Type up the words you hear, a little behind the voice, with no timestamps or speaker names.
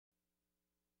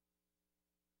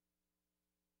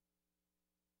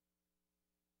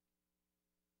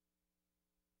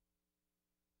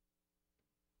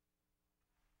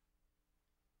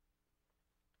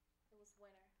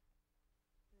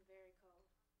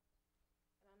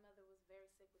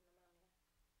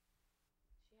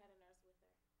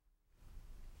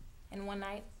And one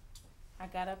night, I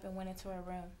got up and went into her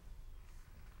room.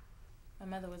 My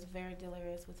mother was very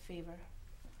delirious with fever.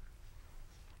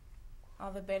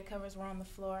 All the bed covers were on the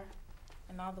floor,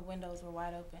 and all the windows were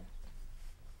wide open.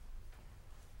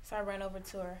 So I ran over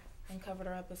to her and covered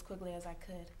her up as quickly as I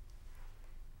could.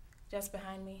 Just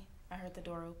behind me, I heard the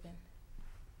door open.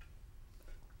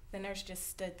 The nurse just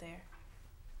stood there.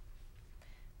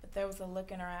 But there was a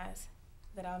look in her eyes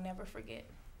that I'll never forget.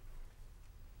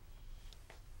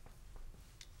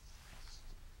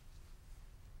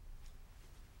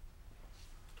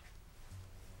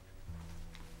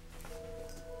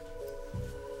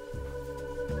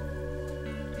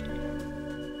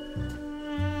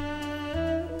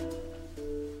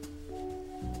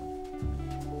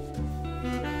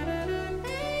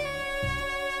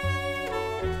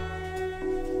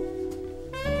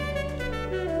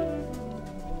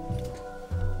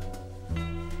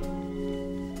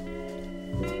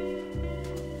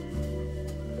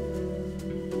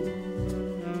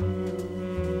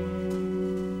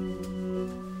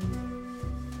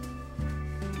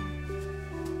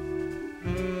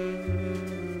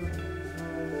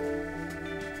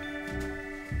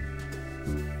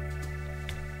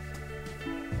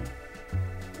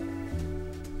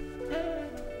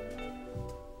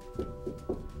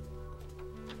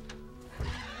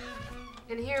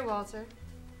 In here, Walter.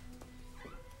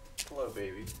 Hello,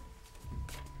 baby.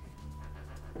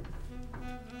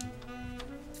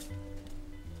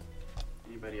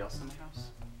 Anybody else in the house?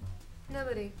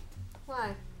 Nobody.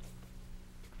 Why?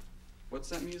 What's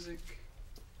that music?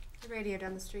 The radio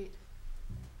down the street.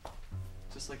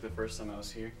 Just like the first time I was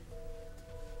here.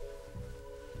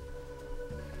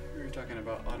 We were talking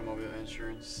about automobile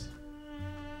insurance.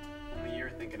 Only you were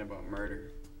thinking about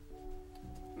murder.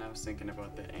 And I was thinking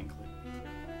about the anklet.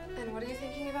 And what are you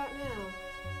thinking about now?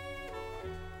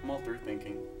 I'm all through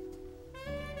thinking.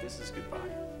 This is goodbye.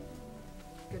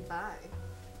 Goodbye.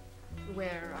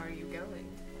 Where are you going?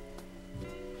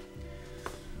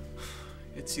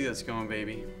 It's you that's going,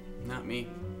 baby. Not me.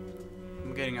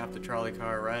 I'm getting off the trolley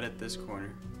car right at this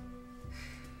corner.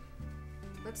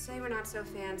 Let's say we're not so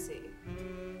fancy.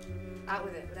 Out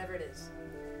with it, whatever it is.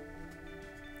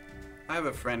 I have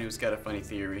a friend who's got a funny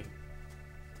theory.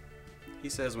 He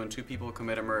says when two people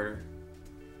commit a murder,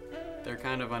 they're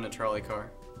kind of on a trolley car.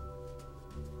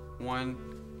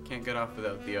 One can't get off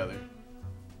without the other.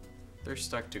 They're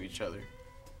stuck to each other.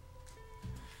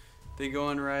 They go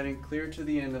on riding clear to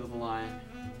the end of the line.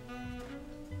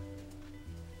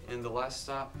 And the last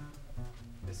stop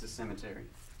is the cemetery.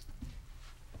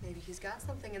 Maybe he's got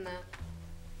something in that.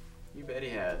 You bet he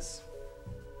has.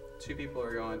 Two people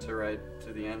are going to ride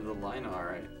to the end of the line, all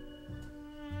right.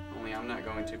 Only I'm not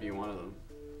going to be one of them.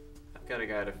 I've got a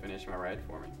guy to finish my ride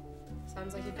for me.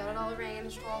 Sounds like you've got it all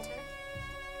arranged, Walter.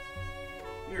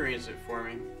 You arranged it for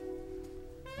me.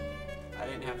 I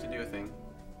didn't have to do a thing.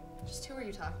 Just who are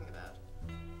you talking about?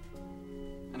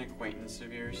 An acquaintance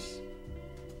of yours.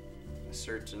 A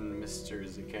certain Mr.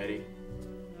 Zacchetti.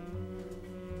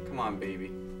 Come on,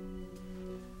 baby.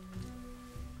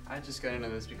 I just got into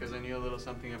this because I knew a little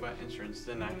something about insurance,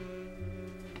 didn't I?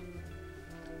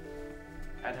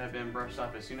 I'd have been brushed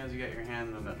off as soon as you got your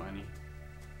hand on that money.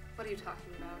 What are you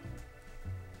talking about?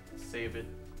 Save it.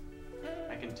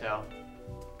 I can tell.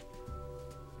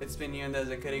 It's been you and that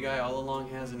Zacchetti guy all along,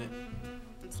 hasn't it?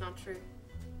 It's not true.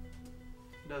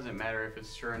 It doesn't matter if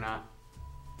it's true or not.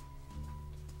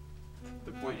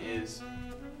 The point is,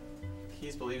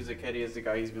 he believes Zacchetti is the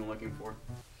guy he's been looking for.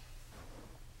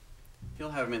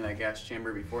 He'll have him in that gas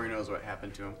chamber before he knows what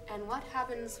happened to him. And what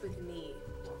happens with me,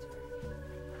 Walter?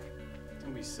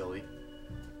 Don't be silly.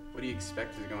 What do you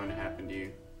expect is going to happen to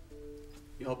you?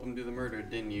 You helped him do the murder,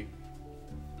 didn't you?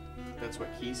 That's what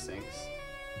Keys thinks.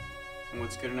 And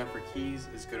what's good enough for Keys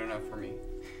is good enough for me.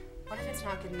 What if it's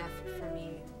not good enough for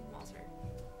me, Walter?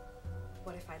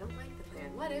 What if I don't like the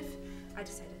plan? What if I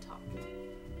decide to talk?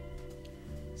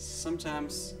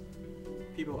 Sometimes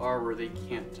people are where they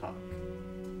can't talk.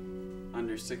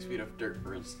 Under 6 feet of dirt,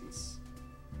 for instance.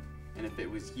 And if it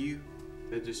was you,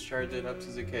 they'd just charge it up to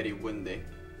Zacchetti, wouldn't they?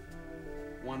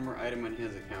 One more item on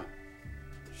his account.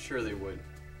 Sure they would.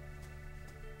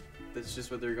 That's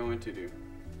just what they're going to do.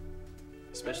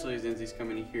 Especially as Lindsay's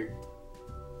coming here.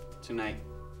 Tonight.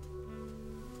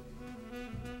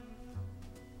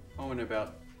 Oh, in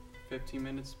about 15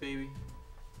 minutes, baby.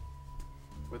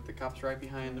 With the cops right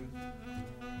behind him.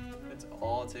 It's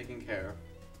all taken care of.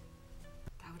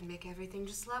 That would make everything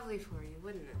just lovely for you,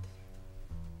 wouldn't it?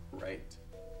 Right.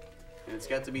 And it's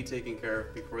got to be taken care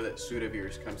of before that suit of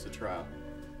yours comes to trial.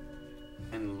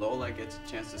 And Lola gets a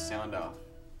chance to sound off.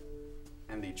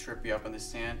 And they trip you up on the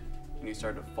stand, and you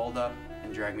started to fold up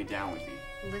and drag me down with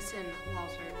you. Listen,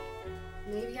 Walter.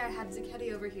 Maybe I had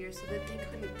Zacchetti over here so that they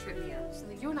couldn't trip me up, so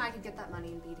that you and I could get that money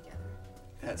and be together.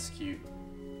 That's cute.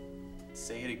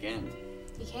 Say it again.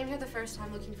 He came here the first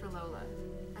time looking for Lola.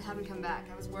 I haven't come back.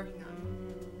 I was working on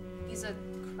him. He's a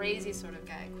crazy sort of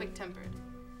guy, quick-tempered.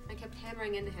 I kept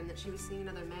hammering into him that she was seeing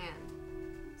another man,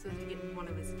 so that he'd get in one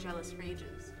of his jealous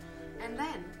rages. And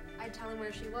then I'd tell him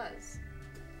where she was.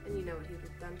 And you know what he would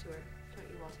have done to her, don't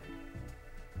you, Walter?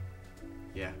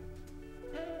 Yeah.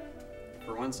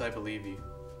 For once, I believe you.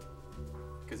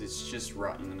 Because it's just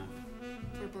rotten enough.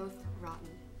 We're both rotten,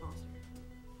 Walter.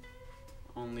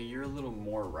 Only you're a little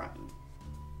more rotten.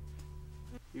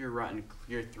 You're rotten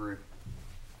clear through.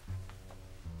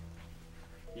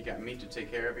 You got me to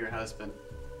take care of your husband.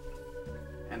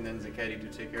 And then Zacchetti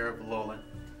to take care of Lola.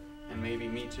 And maybe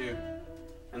me too.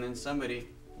 And then somebody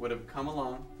would have come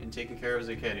along and taken care of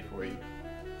Zacchetti for you.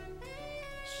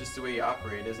 It's just the way you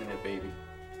operate, isn't it, baby?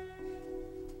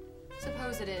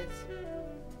 Suppose it is.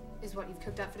 Is what you've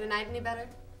cooked up for tonight any better?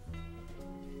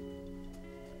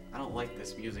 I don't like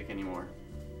this music anymore.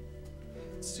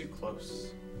 It's too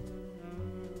close.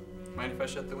 Mind if I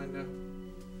shut the window?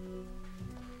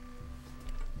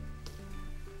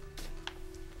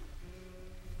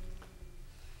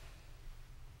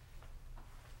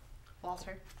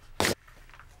 Walter.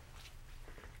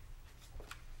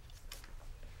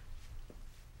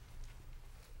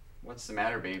 What's the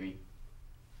matter, baby?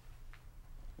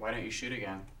 Why don't you shoot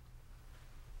again?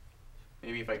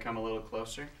 Maybe if I come a little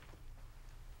closer?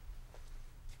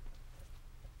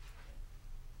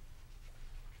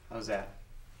 How's that?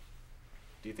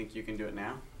 Do you think you can do it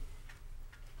now?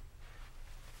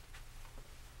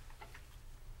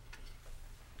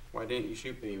 Why didn't you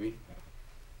shoot, baby?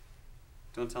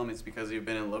 Don't tell me it's because you've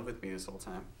been in love with me this whole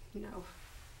time. No.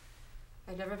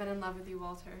 I've never been in love with you,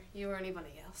 Walter. You or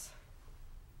anybody else.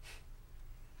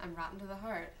 I'm rotten to the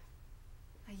heart.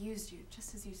 I used you,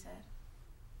 just as you said.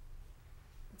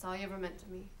 That's all you ever meant to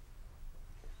me.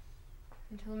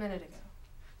 Until a minute ago.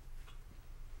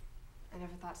 I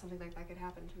never thought something like that could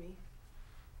happen to me.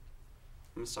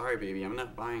 I'm sorry, baby. I'm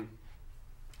not buying.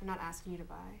 I'm not asking you to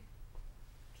buy.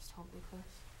 Just hold me close.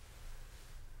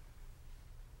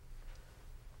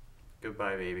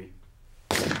 Goodbye, baby.